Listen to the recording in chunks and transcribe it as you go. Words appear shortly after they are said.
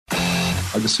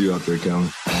I can see you out there, Kellan.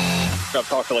 I've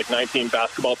talked to like 19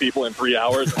 basketball people in 3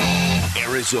 hours.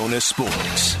 Arizona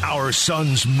sports. Our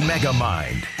Suns mega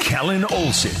mind, Kellan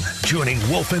Olson, joining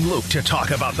Wolf and Luke to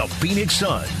talk about the Phoenix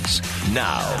Suns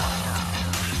now.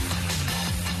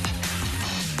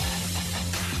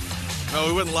 No,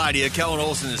 we wouldn't lie to you. Kellan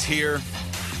Olson is here.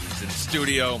 He's in the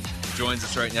studio. He joins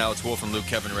us right now. It's Wolf and Luke,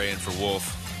 Kevin Ray in for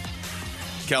Wolf.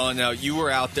 Kellan, now you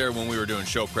were out there when we were doing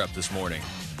show prep this morning.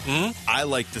 Mm-hmm. I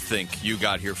like to think you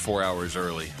got here 4 hours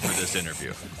early for this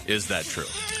interview. Is that true?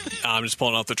 I'm just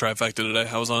pulling off the trifecta today.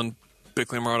 I was on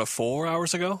Bickley and Murata 4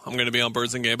 hours ago. I'm going to be on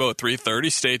Birds and Gambo at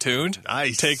 3:30. Stay tuned.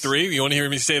 Nice. Take 3. You want to hear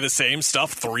me say the same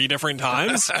stuff 3 different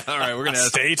times? All right, we're going to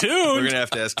stay tuned. We're going to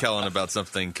have to ask Kellan about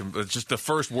something. Just the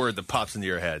first word that pops into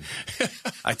your head.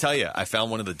 I tell you, I found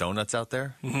one of the donuts out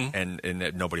there, and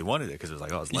nobody wanted it because it was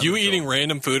like, oh, it's lemon You filled. eating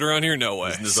random food around here? No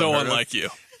way. So unlike you.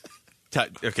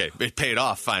 Okay, it paid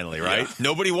off finally, right? Yeah.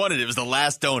 Nobody wanted it. It was the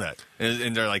last donut.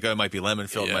 And they're like, oh, it might be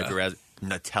lemon-filled, it might be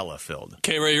Nutella-filled.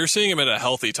 K-Ray, you're seeing him at a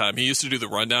healthy time. He used to do the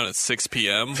rundown at 6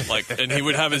 p.m., and he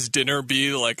would have his dinner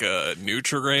be like a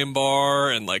Nutri-Grain bar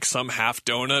and like some half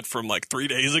donut from like 3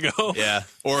 days ago. Yeah.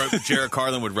 Or Jared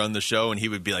Carlin would run the show, and he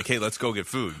would be like, hey, let's go get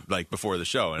food, like, before the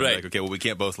show. And I'm like, okay, well, we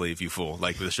can't both leave, you fool.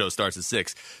 Like, the show starts at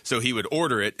 6. So he would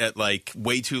order it at, like,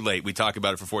 way too late. We talk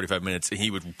about it for 45 minutes, and he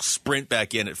would sprint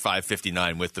back in at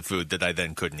 5:59 with the food that I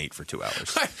then couldn't eat for 2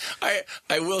 hours.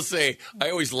 I will say, I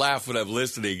always laugh when I'm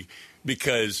listening,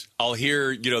 because I'll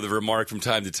hear, the remark from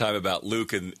time to time about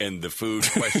Luke and the food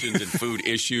questions and food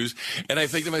issues. And I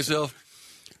think to myself,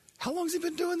 how long has he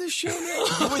been doing this show now?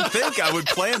 You would think I would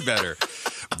plan better,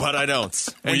 but I don't.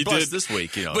 And you did this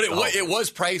week, But it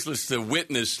was priceless to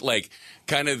witness, like,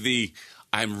 kind of the,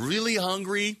 I'm really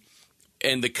hungry,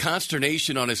 and the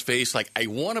consternation on his face, like, I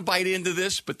want to bite into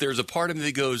this, but there's a part of me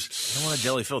that goes, I don't want a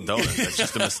jelly-filled donut. That's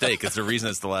just a mistake. It's the reason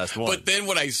it's the last one. But then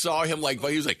when I saw him, like,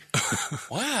 he was like,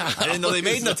 wow. I didn't know they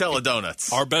made Nutella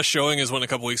donuts. Our best showing is when a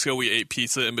couple weeks ago we ate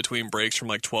pizza in between breaks from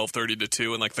like 12:30 to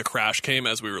 2, and like the crash came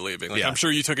as we were leaving. Like, I'm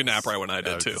sure you took a nap right when I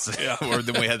did too. Yeah. Or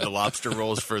then we had the lobster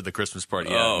rolls for the Christmas party.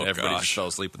 Yeah, and everybody just fell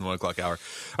asleep in the 1 o'clock hour.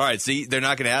 All right, see, they're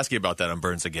not going to ask you about that on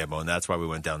Burns and Gambo, and that's why we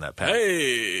went down that path.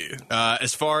 Hey!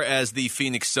 As far as the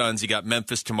Phoenix Suns, you got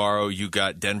Memphis tomorrow, you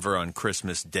got Denver on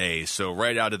Christmas Day. So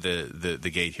right out of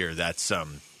the gate here, that's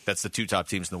the 2 top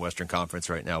teams in the Western Conference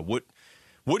right now. What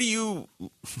do you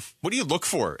look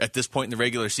for at this point in the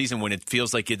regular season when it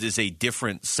feels like it is a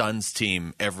different Suns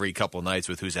team every couple nights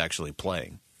with who's actually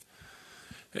playing?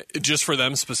 Just for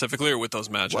them specifically, or with those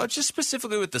matchups? Well, just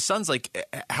specifically with the Suns. Like,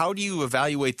 how do you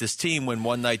evaluate this team when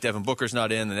one night Devin Booker's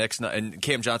not in, the next night, and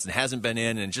Cam Johnson hasn't been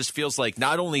in, and it just feels like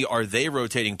not only are they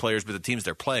rotating players, but the teams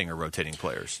they're playing are rotating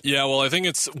players. Yeah, well, I think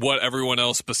it's what everyone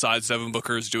else besides Devin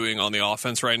Booker is doing on the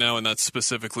offense right now, and that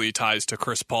specifically ties to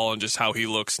Chris Paul and just how he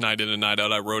looks night in and night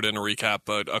out. I wrote in a recap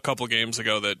a couple games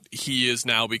ago that he has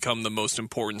now become the most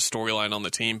important storyline on the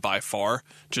team by far,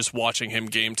 just watching him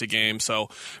game to game. So,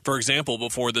 for example,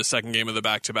 before the second game of the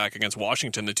back-to-back against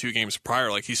Washington, the 2 games prior,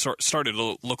 like he started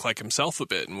to look like himself a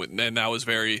bit, and that was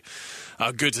very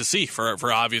good to see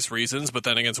for obvious reasons. But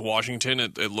then against Washington,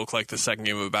 it looked like the second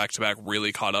game of the back-to-back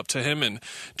really caught up to him, and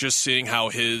just seeing how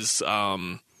his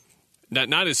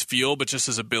not his feel, but just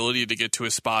his ability to get to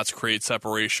his spots, create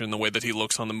separation, the way that he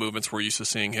looks on the movements we're used to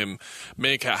seeing him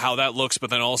make, how that looks. But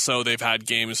then also they've had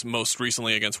games most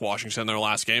recently against Washington, their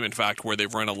last game, in fact, where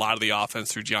they've run a lot of the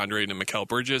offense through DeAndre and Mikal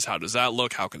Bridges. How does that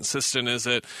look? How consistent is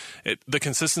it? The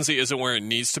consistency isn't where it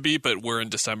needs to be, but we're in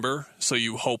December, so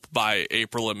you hope by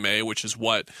April and May, which is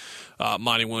what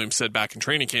Monty Williams said back in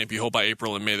training camp, you hope by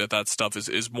April and May that stuff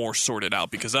is more sorted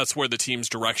out, because that's where the team's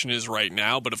direction is right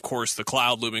now. But of course, the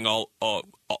cloud looming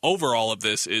over all of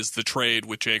this is the trade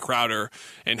with Jay Crowder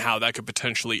and how that could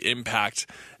potentially impact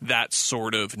that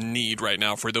sort of need right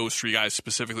now for those 3 guys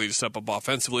specifically to step up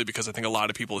offensively, because I think a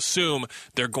lot of people assume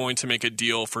they're going to make a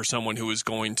deal for someone who is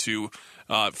going to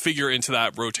figure into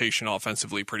that rotation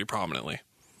offensively pretty prominently.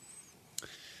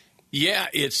 Yeah,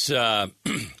 it's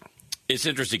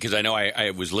interesting because I know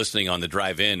I was listening on the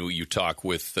drive-in. You talk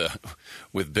with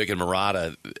Big and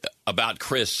Murata about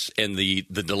Chris and the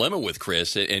dilemma with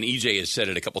Chris, and EJ has said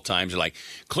it a couple times. Like,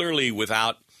 clearly,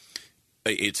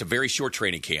 it's a very short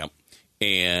training camp,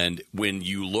 and when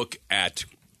you look at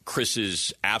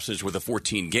Chris's absence with the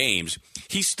 14 games,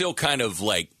 he's still kind of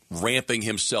like ramping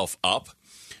himself up,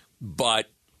 but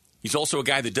he's also a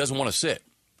guy that doesn't want to sit.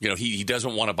 He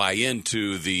doesn't want to buy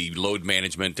into the load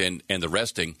management and the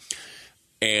resting.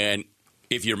 And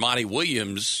if you're Monty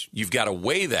Williams, you've got to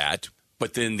weigh that,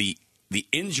 but then the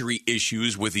injury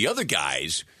issues with the other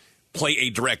guys play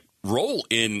a direct role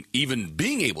in even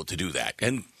being able to do that.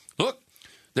 And look,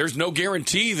 There's no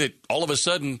guarantee that all of a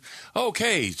sudden,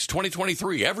 okay, it's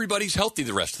 2023. Everybody's healthy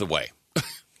the rest of the way.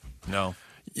 No.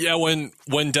 Yeah,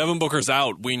 when Devin Booker's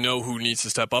out, we know who needs to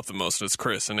step up the most, and it's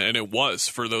Chris. And it was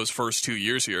for those first 2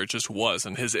 years here. It just was.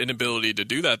 And his inability to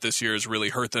do that this year has really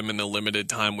hurt them in the limited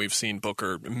time we've seen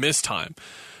Booker miss time.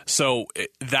 So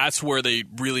that's where they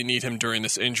really need him during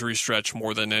this injury stretch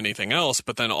more than anything else.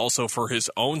 But then also for his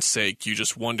own sake, you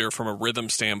just wonder from a rhythm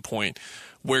standpoint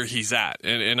where he's at.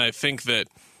 And I think that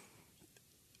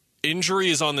injury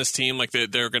is on this team, like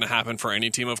they're going to happen for any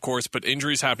team, of course, but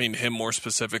injuries happening to him more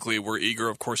specifically. We're eager,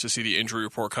 of course, to see the injury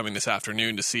report coming this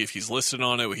afternoon to see if he's listed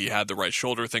on it. He had the right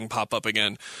shoulder thing pop up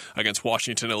again against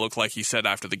Washington. It looked like he said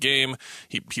after the game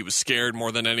he was scared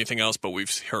more than anything else, but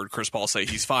we've heard Chris Paul say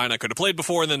he's fine. I could have played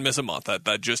before and then miss a month.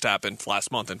 That just happened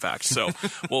last month, in fact. So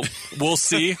we'll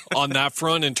see on that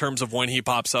front in terms of when he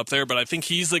pops up there, but I think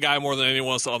he's the guy more than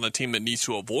anyone else on the team that needs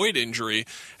to avoid injury,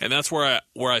 and that's where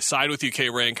I side with you,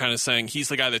 K-Ray, and kind of saying he's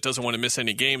the guy that doesn't want to miss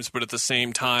any games, but at the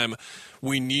same time,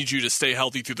 we need you to stay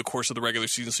healthy through the course of the regular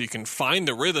season so you can find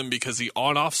the rhythm, because the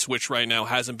on-off switch right now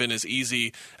hasn't been as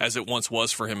easy as it once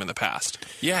was for him in the past.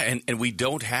 Yeah, and we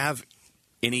don't have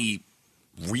any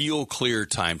real clear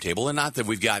timetable, and not that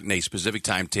we've gotten a specific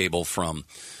timetable from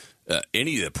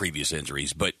any of the previous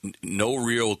injuries, but no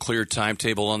real clear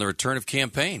timetable on the return of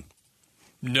campaign.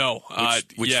 No.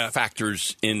 Which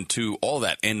factors into all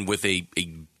that, and with a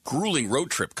grueling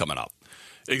road trip coming up.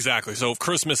 Exactly. So if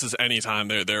Chris misses any time,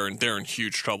 they're in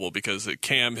huge trouble, because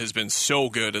Cam has been so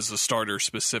good as a starter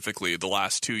specifically the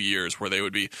last 2 years where they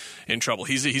would be in trouble.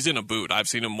 He's in a boot. I've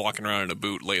seen him walking around in a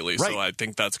boot lately, right. So I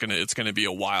think it's gonna be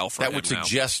a while for him. That would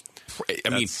suggest. I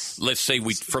mean, let's say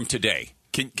from today.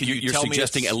 You're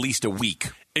suggesting at least a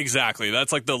week. Exactly.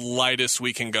 That's like the lightest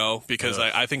we can go, because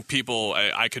I think people,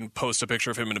 I can post a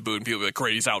picture of him in a boot and people will be like,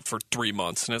 great, he's out for 3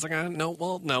 months. And it's like,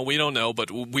 no, we don't know,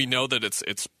 but we know that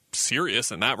it's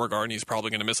serious in that regard, and he's probably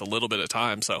going to miss a little bit of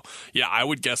time. So, yeah, I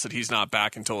would guess that he's not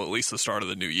back until at least the start of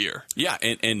the new year. Yeah,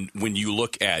 and when you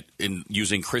look at, in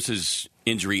using Chris's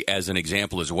injury as an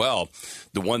example as well,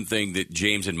 the one thing that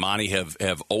James and Monty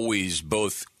have always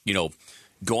both,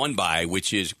 gone by,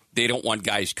 which is they don't want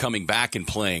guys coming back and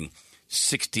playing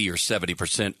 60 or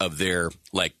 70% of their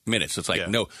minutes. It's like,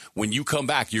 no, when you come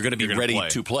back, you're going to be ready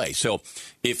to play. So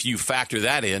if you factor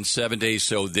that in, 7 days,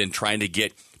 so then trying to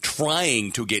get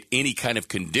any kind of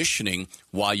conditioning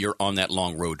while you're on that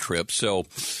long road trip. So,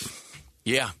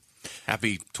 yeah,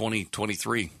 happy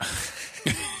 2023.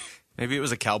 Maybe it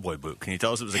was a cowboy boot. Can you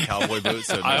tell us it was a cowboy boot?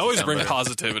 So I always bring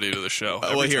positivity to the show.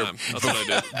 Every time. That's what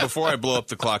I do. Before I blow up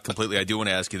the clock completely, I do want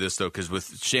to ask you this, though, because with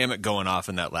Shamet going off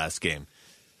in that last game,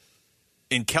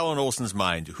 in Kellan Olson's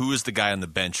mind, who is the guy on the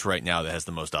bench right now that has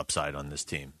the most upside on this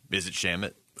team? Is it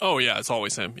Shamet? Oh, yeah, it's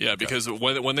always him. Yeah, because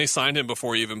when they signed him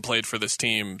before he even played for this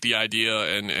team, the idea,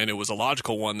 and it was a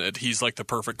logical one, that he's like the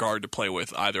perfect guard to play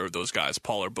with either of those guys,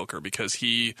 Paul or Booker, because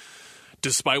he,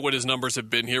 despite what his numbers have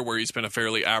been here, where he's been a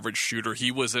fairly average shooter,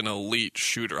 he was an elite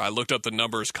shooter. I looked up the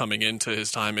numbers coming into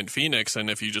his time in Phoenix, and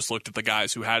if you just looked at the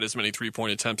guys who had as many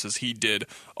three-point attempts as he did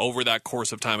over that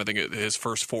course of time, I think his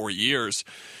first 4 years,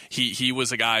 he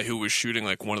was a guy who was shooting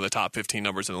like one of the top 15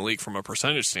 numbers in the league from a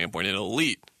percentage standpoint, an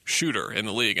elite shooter in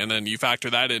the league. And then you factor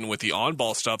that in with the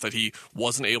on-ball stuff that he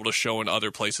wasn't able to show in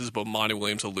other places, but Monty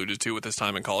Williams alluded to with his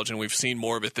time in college, and we've seen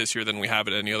more of it this year than we have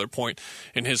at any other point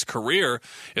in his career.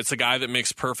 It's a guy that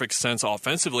makes perfect sense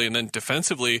offensively, and then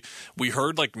defensively, we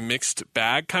heard like mixed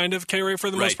bag kind of K-Ray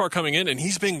for the most part coming in, and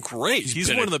he's been great.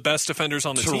 He's one of the best defenders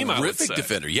on the team, I would say. Terrific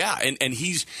defender, yeah. And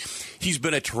he's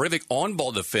been a terrific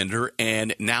on-ball defender,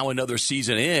 and now another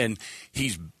season in,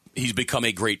 he's become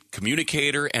a great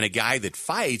communicator and a guy that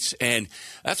fights, and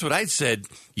that's what I said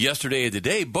yesterday and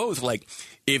today, both. Like,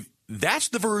 if that's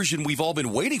the version we've all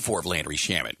been waiting for of Landry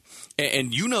Shamet,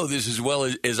 and you know this as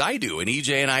well as I do, and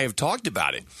EJ and I have talked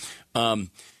about it,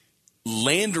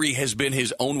 Landry has been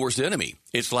his own worst enemy.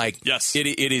 It's like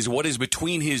it is what is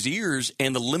between his ears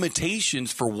and the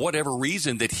limitations for whatever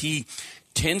reason that he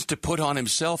tends to put on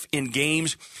himself in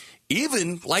games.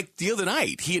 Even like the other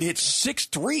night, he had hit 6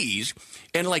 threes,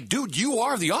 and like, dude, you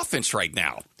are the offense right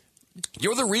now.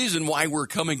 You're the reason why we're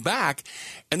coming back.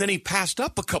 And then he passed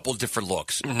up a couple different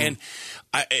looks. Mm-hmm. And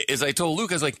as I told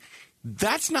Luke, I was like,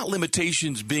 that's not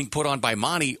limitations being put on by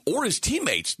Monty or his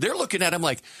teammates. They're looking at him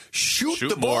like, shoot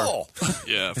the ball.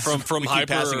 Yeah, from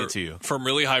passing it to you. From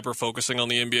really hyper focusing on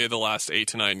the NBA the last 8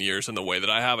 to 9 years in the way that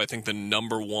I have, I think the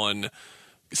number one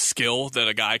skill that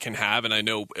a guy can have. And I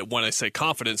know when I say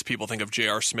confidence, people think of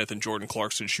J.R. Smith and Jordan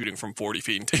Clarkson shooting from 40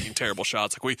 feet and taking terrible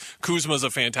shots. Kuzma's a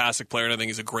fantastic player, and I think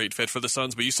he's a great fit for the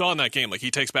Suns. But you saw in that game,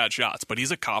 he takes bad shots, but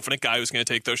he's a confident guy who's going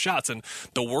to take those shots. And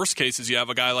the worst case is you have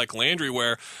a guy like Landry,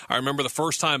 where I remember the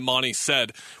first time Monty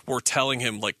said, we're telling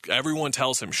him, everyone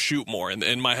tells him, shoot more. And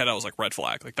in my head, I was like, red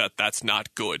flag. That's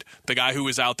not good. The guy who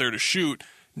is out there to shoot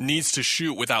needs to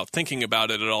shoot without thinking about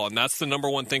it at all. And that's the number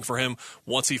one thing for him.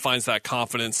 Once he finds that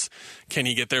confidence, can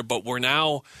he get there? But we're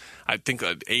now, I think,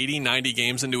 80, 90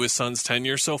 games into his son's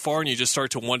tenure so far, and you just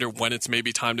start to wonder when it's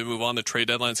maybe time to move on. The trade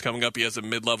deadline's coming up. He has a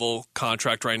mid-level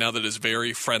contract right now that is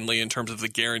very friendly in terms of the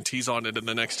guarantees on it in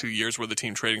the next 2 years, where the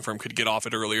team trading for him could get off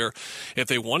it earlier if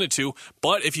they wanted to.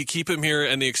 But if you keep him here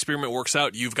and the experiment works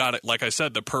out, you've got, like I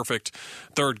said, the perfect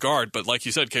third guard. But like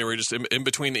you said, K-Ray, just in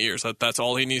between the ears. That's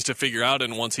all he needs to figure out,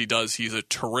 and once he does, he's a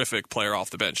terrific player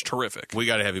off the bench. Terrific. We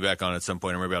got to have you back on at some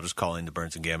point, or maybe I'll just call into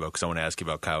Burns and Gambo because I want to ask you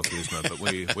about Kyle Kuzma. But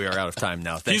we are out of time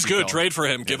now. He's good. Trade for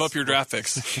him. Yes. Give up your draft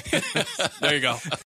picks. There you go.